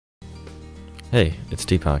Hey, it's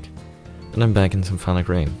Tpok, and I'm back in Symphonic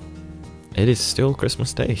Rain. It is still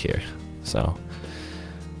Christmas Day here, so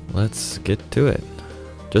let's get to it.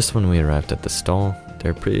 Just when we arrived at the stall,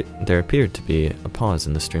 there appeared to be a pause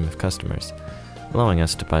in the stream of customers, allowing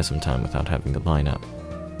us to buy some time without having to line up.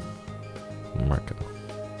 Marco.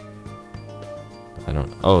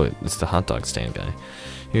 Oh, it's the hot dog stand guy.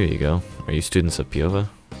 Here you go. Are you students of Piova?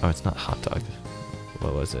 Oh, it's not hot dog.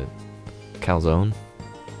 What was it? Calzone?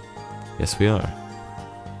 Yes, we are.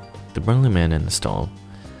 The burly man in the stall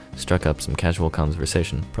struck up some casual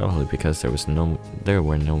conversation, probably because there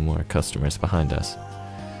were no more customers behind us.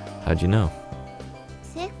 How'd you know?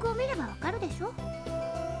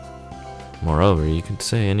 Moreover, you could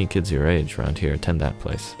say any kids your age around here attend that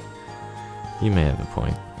place. You may have a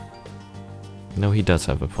point. No, he does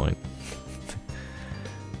have a point.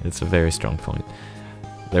 It's a very strong point.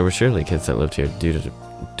 There were surely kids that lived here due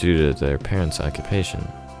to their parents' occupation,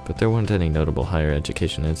 but there weren't any notable higher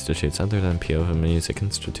education institutes other than Piova Music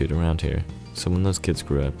Institute around here, so when those kids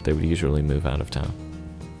grew up, they would usually move out of town.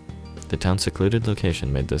 The town's secluded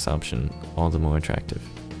location made this option all the more attractive.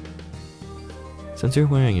 Since you're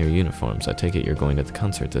wearing your uniforms, I take it you're going to the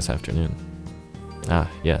concert this afternoon. Ah,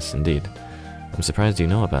 yes, indeed. I'm surprised you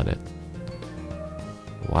know about it.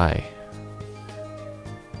 Why?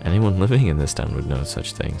 Anyone living in this town would know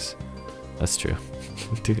such things. That's true.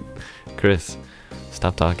 Dude, Chris,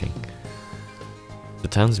 stop talking. The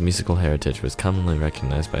town's musical heritage was commonly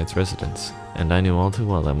recognized by its residents, and I knew all too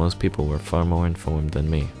well that most people were far more informed than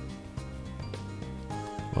me.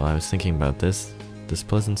 While I was thinking about this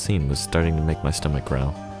pleasant scene was starting to make my stomach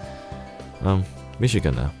growl. We should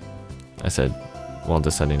go now, I said, while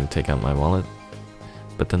deciding to take out my wallet.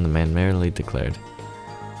 But then the man merrily declared,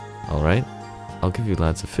 "Alright, I'll give you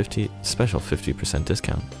lads a special 50%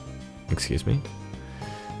 discount." Excuse me?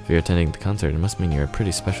 If you're attending the concert, it must mean you're a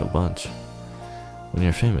pretty special bunch. When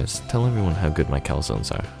you're famous, tell everyone how good my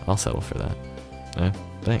calzones are. I'll settle for that.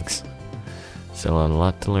 Thanks. Still a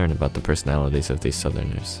lot to learn about the personalities of these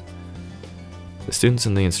southerners. The students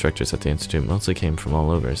and the instructors at the institute mostly came from all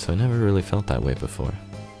over, so I never really felt that way before.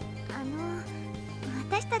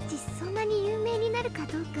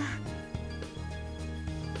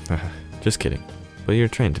 Just kidding. But you're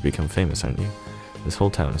trained to become famous, aren't you? This whole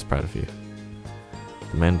town is proud of you.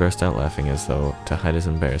 The man burst out laughing as though to hide his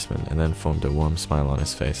embarrassment, and then formed a warm smile on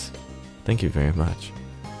his face. Thank you very much.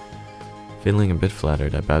 Feeling a bit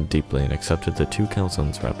flattered, I bowed deeply and accepted the 2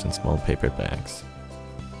 calzones wrapped in small paper bags.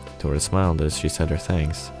 Tora smiled as she said her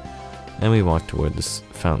thanks, and we walked toward the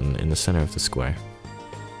fountain in the center of the square.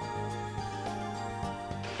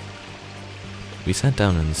 We sat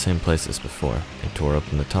down in the same place as before. I tore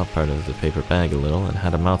open the top part of the paper bag a little and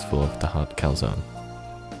had a mouthful of the hot calzone.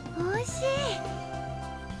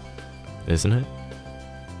 Isn't it?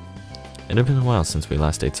 It had been a while since we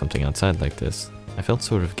last ate something outside like this. I felt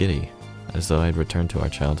sort of giddy, as though I'd returned to our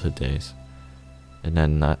childhood days. It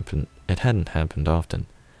hadn't happened often,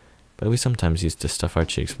 but we sometimes used to stuff our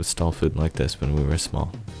cheeks with stall food like this when we were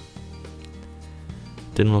small.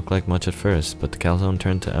 Didn't look like much at first, but the calzone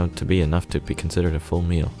turned out to be enough to be considered a full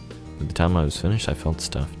meal. By the time I was finished, I felt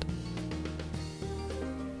stuffed.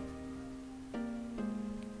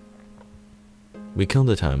 We killed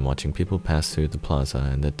the time watching people pass through the plaza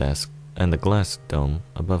and the glass dome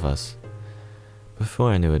above us.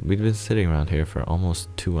 Before I knew it, we'd been sitting around here for almost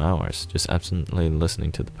 2 hours, just absently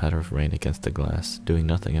listening to the patter of rain against the glass, doing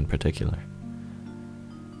nothing in particular.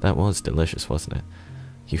 That was delicious, wasn't it?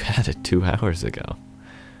 You had it 2 hours ago.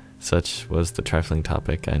 Such was the trifling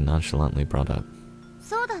topic I nonchalantly brought up.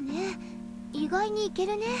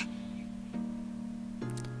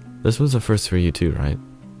 This was a first for you too, right?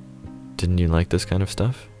 Didn't you like this kind of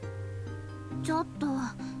stuff?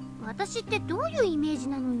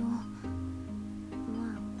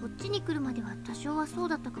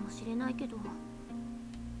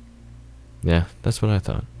 Yeah, that's what I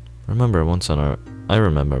thought. I remember once on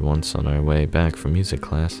our way back from music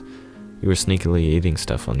class, you were sneakily eating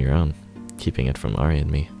stuff on your own, keeping it from Ari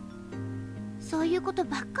and me.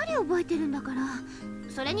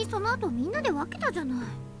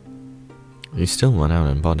 You still went out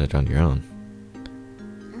and bought it on your own.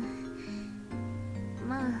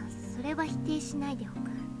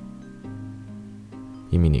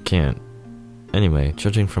 You mean you can't? Anyway,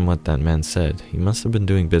 judging from what that man said, he must have been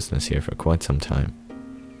doing business here for quite some time.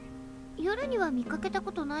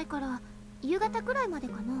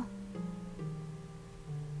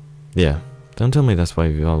 Yeah, don't tell me that's why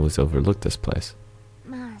you've always overlooked this place.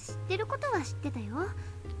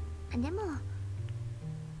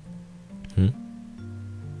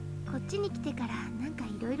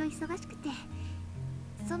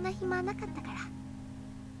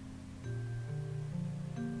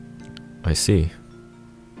 I see.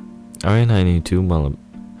 Ari and I knew too well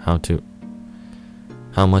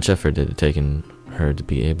how much effort it had taken her to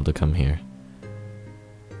be able to come here.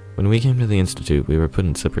 When we came to the institute, we were put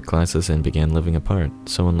in separate classes and began living apart,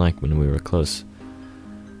 so unlike when we were close.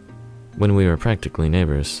 When we were practically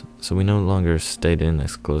neighbors, so we no longer stayed in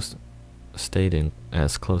as close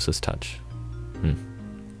as touch.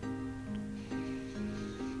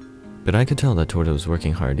 But I could tell that Torta was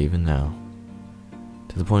working hard even now,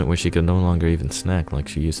 to the point where she could no longer even snack like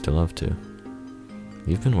she used to love to.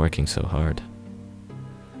 You've been working so hard.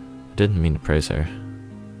 I didn't mean to praise her.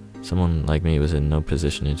 Someone like me was in no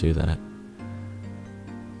position to do that.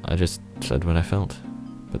 I just said what I felt,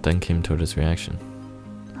 but then came Torta's reaction.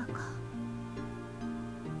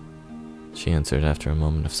 She answered after a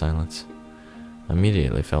moment of silence. I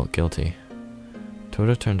immediately felt guilty.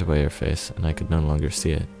 Torta turned away her face, and I could no longer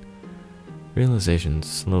see it. Realization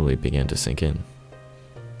slowly began to sink in.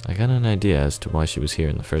 I got an idea as to why she was here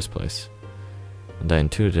in the first place, and I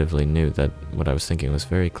intuitively knew that what I was thinking was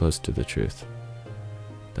very close to the truth.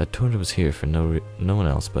 That Torta was here for no one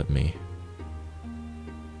else but me.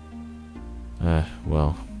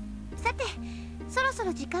 Well.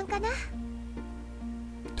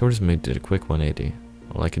 Torta's mood did a quick 180.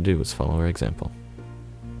 All I could do was follow her example.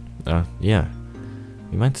 Yeah.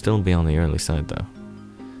 You might still be on the early side, though.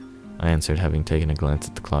 I answered, having taken a glance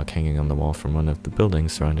at the clock hanging on the wall from one of the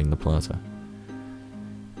buildings surrounding the plaza.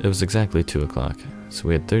 It was exactly 2 o'clock, so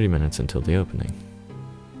we had 30 minutes until the opening.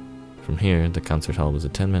 From here, the concert hall was a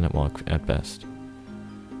 10-minute walk at best.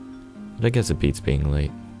 But I guess it beats being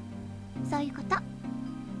late.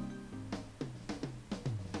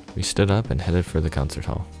 We stood up and headed for the concert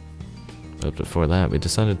hall. But before that, we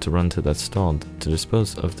decided to run to that stall to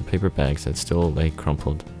dispose of the paper bags that still lay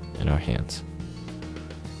crumpled in our hands.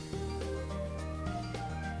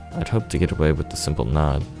 I'd hoped to get away with the simple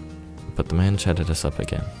nod, but the man chatted us up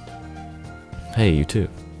again. Hey, you too.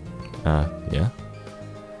 Yeah?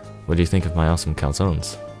 What do you think of my awesome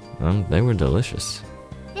calzones? They were delicious.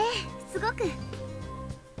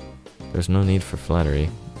 There's no need for flattery,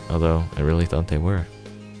 although I really thought they were.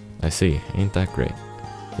 I see, ain't that great?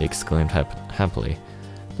 He exclaimed happily,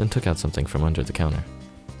 then took out something from under the counter.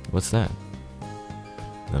 What's that?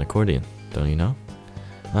 An accordion, don't you know?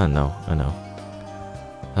 No, I know.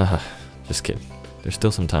 Just kidding. There's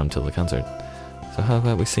still some time till the concert. So how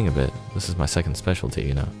about we sing a bit? This is my second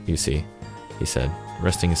specialty, you see, he said,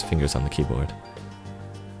 resting his fingers on the keyboard.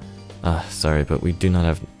 Sorry, but we do not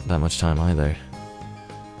have that much time either.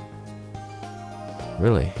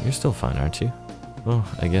 Really? You're still fine, aren't you? Well,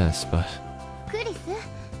 I guess, but...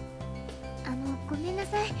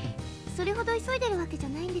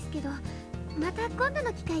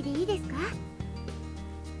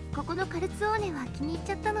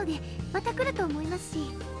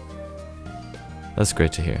 That's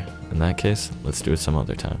great to hear. In that case, let's do it some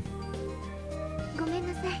other time.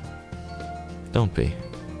 Don't be.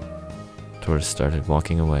 Torta started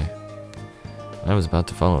walking away. I was about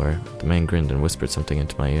to follow her. The man grinned and whispered something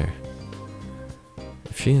into my ear.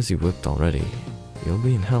 If she has you whipped already, you'll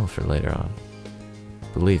be in hell for later on.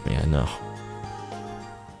 Believe me, I know.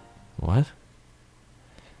 What?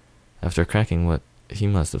 After cracking what he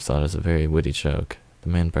must have thought as a very witty joke, the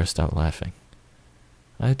man burst out laughing.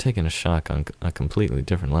 I had taken a shock on a completely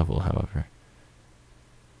different level, however.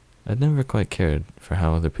 I'd never quite cared for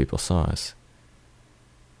how other people saw us.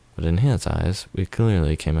 But in his eyes, we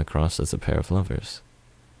clearly came across as a pair of lovers.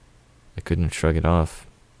 I could have shrugged it off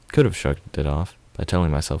by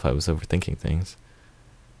telling myself I was overthinking things.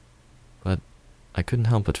 But I couldn't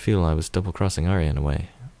help but feel I was double-crossing Ari in a way,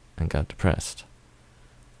 and got depressed.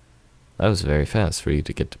 That was very fast for you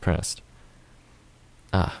to get depressed.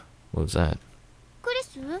 What was that?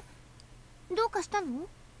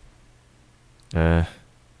 I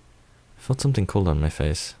felt something cold on my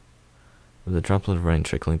face, with a droplet of rain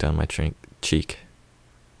trickling down my cheek.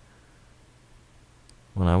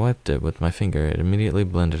 When I wiped it with my finger, it immediately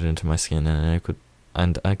blended into my skin,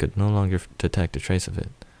 and I could no longer detect a trace of it.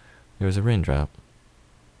 There was a raindrop.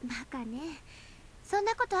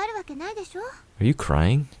 Are you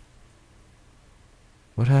crying?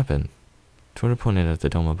 What happened? Torta pointed at the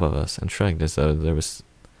dome above us and shrugged as though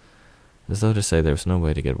to say there was no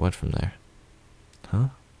way to get wet from there. Huh?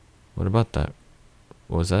 What about that?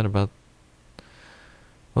 What was that about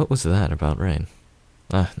rain?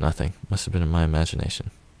 Nothing. Must have been in my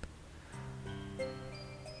imagination.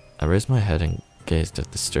 I raised my head and gazed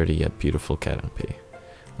at the sturdy yet beautiful canopy.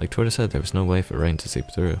 Like Torta said, there was no way for rain to seep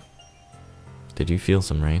through. Did you feel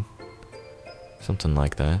some rain? Something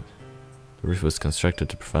like that. The roof was constructed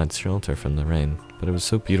to provide shelter from the rain, but it was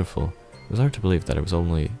so beautiful, it was hard to believe that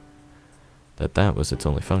that was its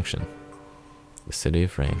only function. The City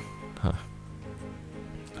of Rain. Huh?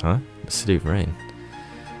 The City of Rain.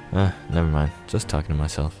 Never mind. Just talking to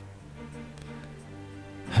myself.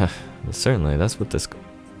 Certainly, that's what this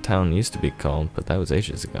town used to be called, but that was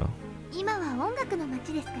ages ago.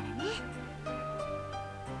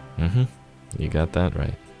 You got that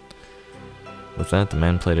right. With that, the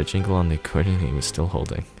man played a jingle on the accordion he was still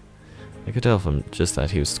holding. I could tell from just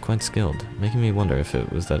that he was quite skilled, making me wonder if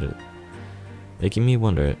that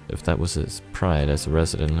was his pride as a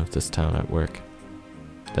resident of this town at work.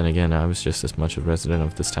 Then again, I was just as much a resident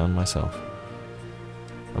of this town myself.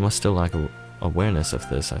 I must still lack awareness of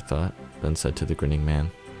this, I thought, then said to the grinning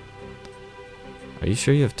man, "Are you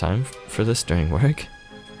sure you have time for this during work?"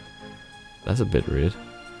 That's a bit rude.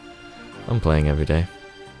 I'm playing every day.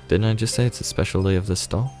 Didn't I just say it's a specialty of this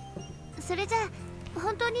stall?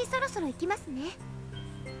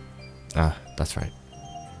 Ah, that's right.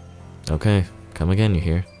 Okay, come again, you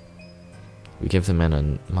hear? We gave the man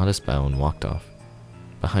a modest bow and walked off.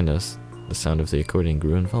 Behind us, the sound of the accordion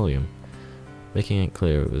grew in volume, making it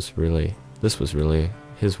clear this was really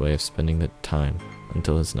his way of spending the time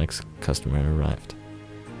until his next customer arrived.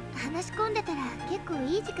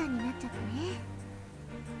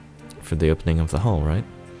 For the opening of the hall, right?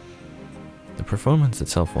 The performance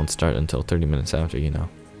itself won't start until 30 minutes after, you know.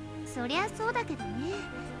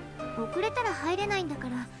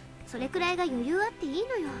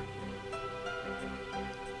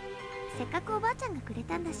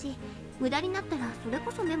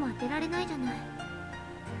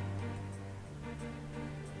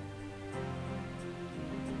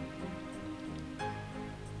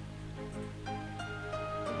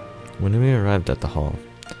 When we arrived at the hall,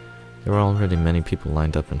 there were already many people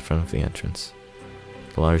lined up in front of the entrance.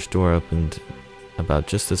 The large door opened about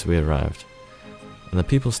just as we arrived, and the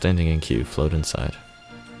people standing in queue flowed inside.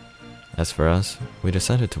 As for us, we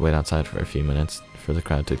decided to wait outside for a few minutes for the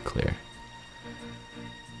crowd to clear.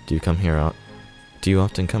 Do you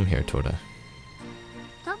often come here, Toda?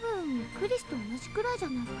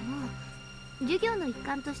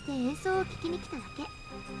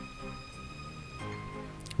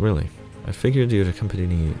 Really? I figured you'd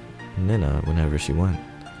accompany Nina whenever she went.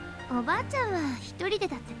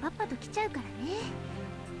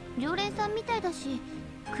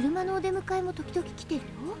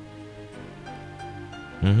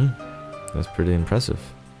 That's pretty impressive.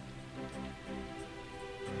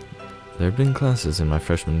 There have been classes in my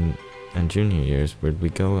freshman and junior years where we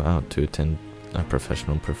go out to attend a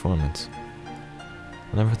professional performance.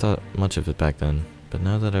 I never thought much of it back then, but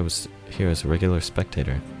now that I was here as a regular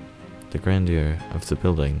spectator, the grandeur of the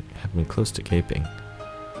building had me close to gaping.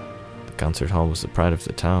 The concert hall was the pride of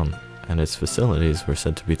the town, and its facilities were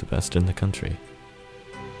said to be the best in the country.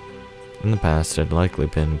 In the past, it had likely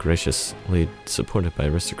been graciously supported by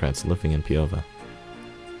aristocrats living in Piova.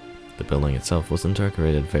 The building itself wasn't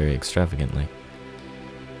decorated very extravagantly,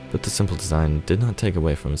 but the simple design did not take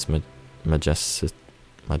away from its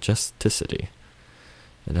majesticity.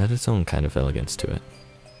 It had its own kind of elegance to it.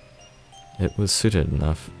 It was suited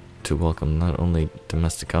enough to welcome not only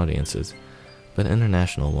domestic audiences, but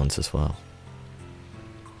international ones as well.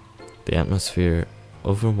 The atmosphere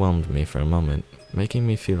overwhelmed me for a moment, making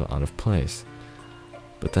me feel out of place.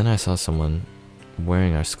 But then I saw someone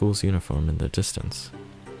wearing our school's uniform in the distance,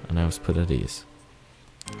 and I was put at ease.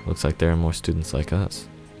 Looks like there are more students like us.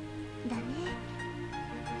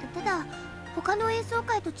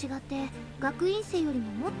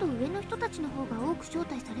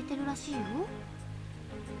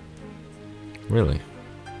 Really?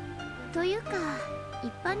 というか、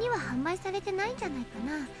一般には販売されてないんじゃないか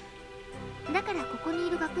な。だからここにい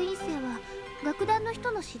る学院生は楽団の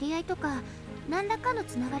人の知り合いとか何らかの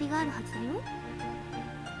つながりがあるはずだよ。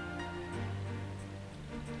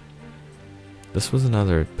This was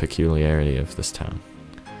another peculiarity of this town.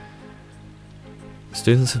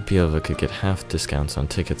 Students of Piova could get half discounts on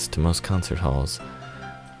tickets to most concert halls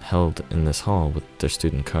held in this hall with their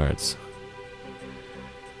student cards.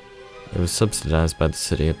 It was subsidized by the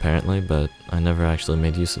city apparently, but I never actually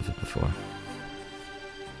made use of it before.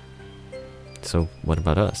 So what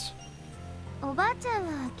about us? おばあちゃん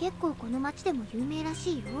は結構この町でも有名ら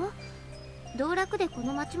しいよ。道楽でこ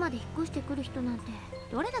の町まで引っ越してくる人なんて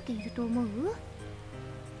どれだけいると思う？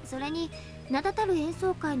それに名だたる演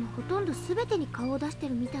奏会のほとんど全てに顔を出して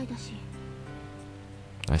るみたいだし。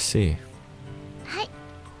I see. はい、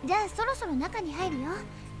じゃあそろそろ中に入るよ。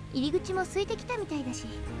入り口も空いてきたみたいだし。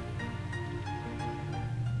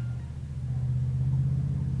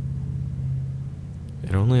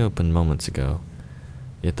It only opened moments ago,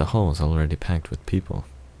 yet the hall was already packed with people.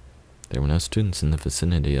 There were no students in the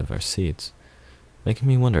vicinity of our seats, making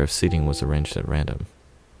me wonder if seating was arranged at random.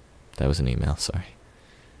 That was an email, sorry.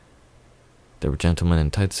 There were gentlemen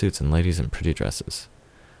in tight suits and ladies in pretty dresses.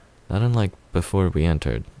 Not unlike before we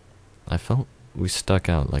entered, I felt we stuck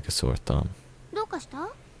out like a sore thumb. どうかした？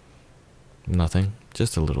 Nothing,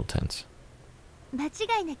 just a little tense. 間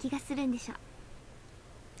違いな気がするんでしょ。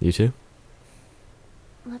 You too?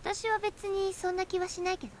 私は別にそんな気はし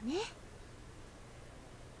ないけどね。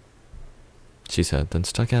 She said, then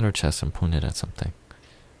stuck out her chest and pointed at something.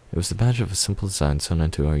 It was the badge of a simple design sewn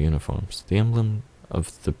into our uniforms, the emblem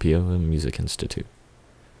of the Piova Music Institute.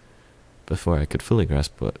 Before I could fully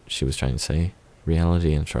grasp what she was trying to say,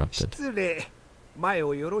 reality interrupted. The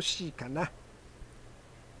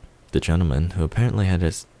gentleman, who apparently had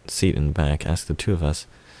his seat in the back, asked the two of us,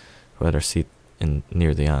 who had our seat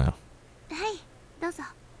near the aisle. はい、どうぞ。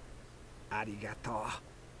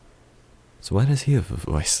 So why does he have a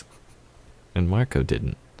voice? And Marco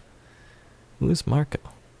didn't. Who is Marco?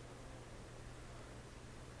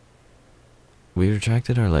 We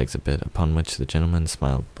retracted our legs a bit, upon which the gentleman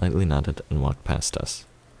smiled, lightly nodded, and walked past us.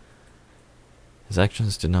 His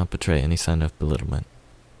actions did not betray any sign of belittlement.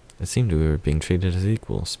 It seemed we were being treated as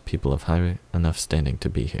equals, people of high enough standing to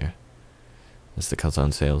be here. As the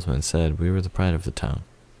calzone salesman said, we were the pride of the town.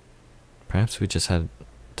 Perhaps we just had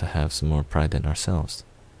to have some more pride in ourselves.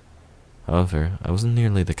 However, I wasn't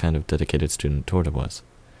nearly the kind of dedicated student Torta was,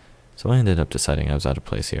 so I ended up deciding I was out of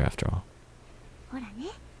place here after all. ほら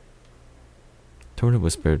ね。 Torta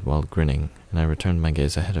whispered while grinning, and I returned my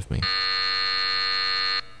gaze ahead of me.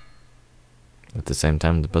 At the same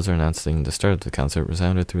time, the buzzer announcing the start of the concert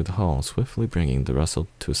resounded through the hall, swiftly bringing the rustle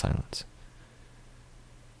to silence.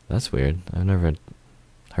 That's weird. I've never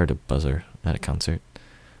heard a buzzer at a concert,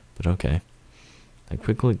 but okay. I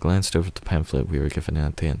quickly glanced over the pamphlet we were given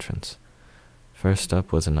at the entrance. First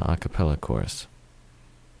up was an a cappella chorus.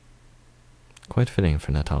 Quite fitting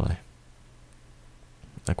for Natale.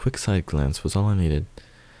 A quick side glance was all I needed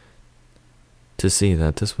to see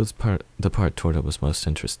that this was the part Torta was most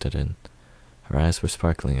interested in. Her eyes were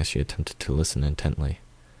sparkling as she attempted to listen intently.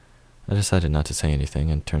 I decided not to say anything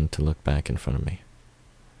and turned to look back in front of me.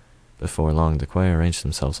 Before long, the choir arranged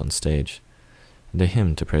themselves on stage, and a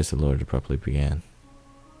hymn to praise the Lord abruptly began.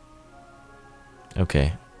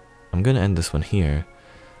 Okay, I'm going to end this one here,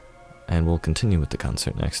 and we'll continue with the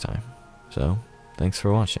concert next time. So, thanks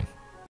for watching.